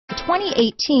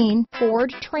2018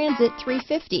 Ford Transit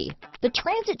 350. The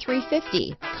Transit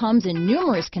 350 comes in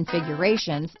numerous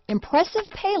configurations, impressive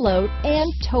payload,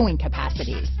 and towing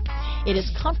capacities. It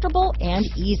is comfortable and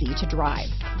easy to drive.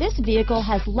 This vehicle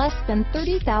has less than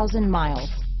 30,000 miles.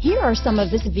 Here are some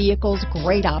of this vehicle's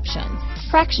great options: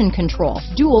 traction control,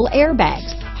 dual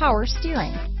airbags, power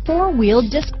steering, four-wheel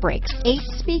disc brakes, 8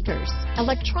 speakers,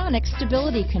 electronic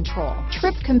stability control,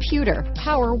 trip computer,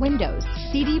 power windows,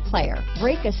 CD player,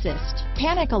 brake assist,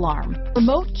 panic alarm,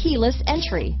 remote keyless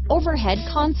entry, overhead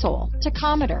console,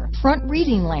 tachometer, front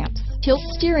reading lamps, tilt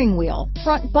steering wheel,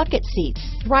 front bucket seats,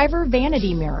 driver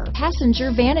vanity mirror,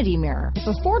 passenger vanity mirror. If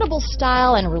affordable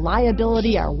style and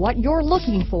reliability are what you're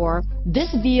looking for,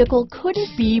 this vehicle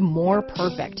couldn't be more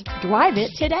perfect. Drive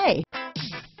it today.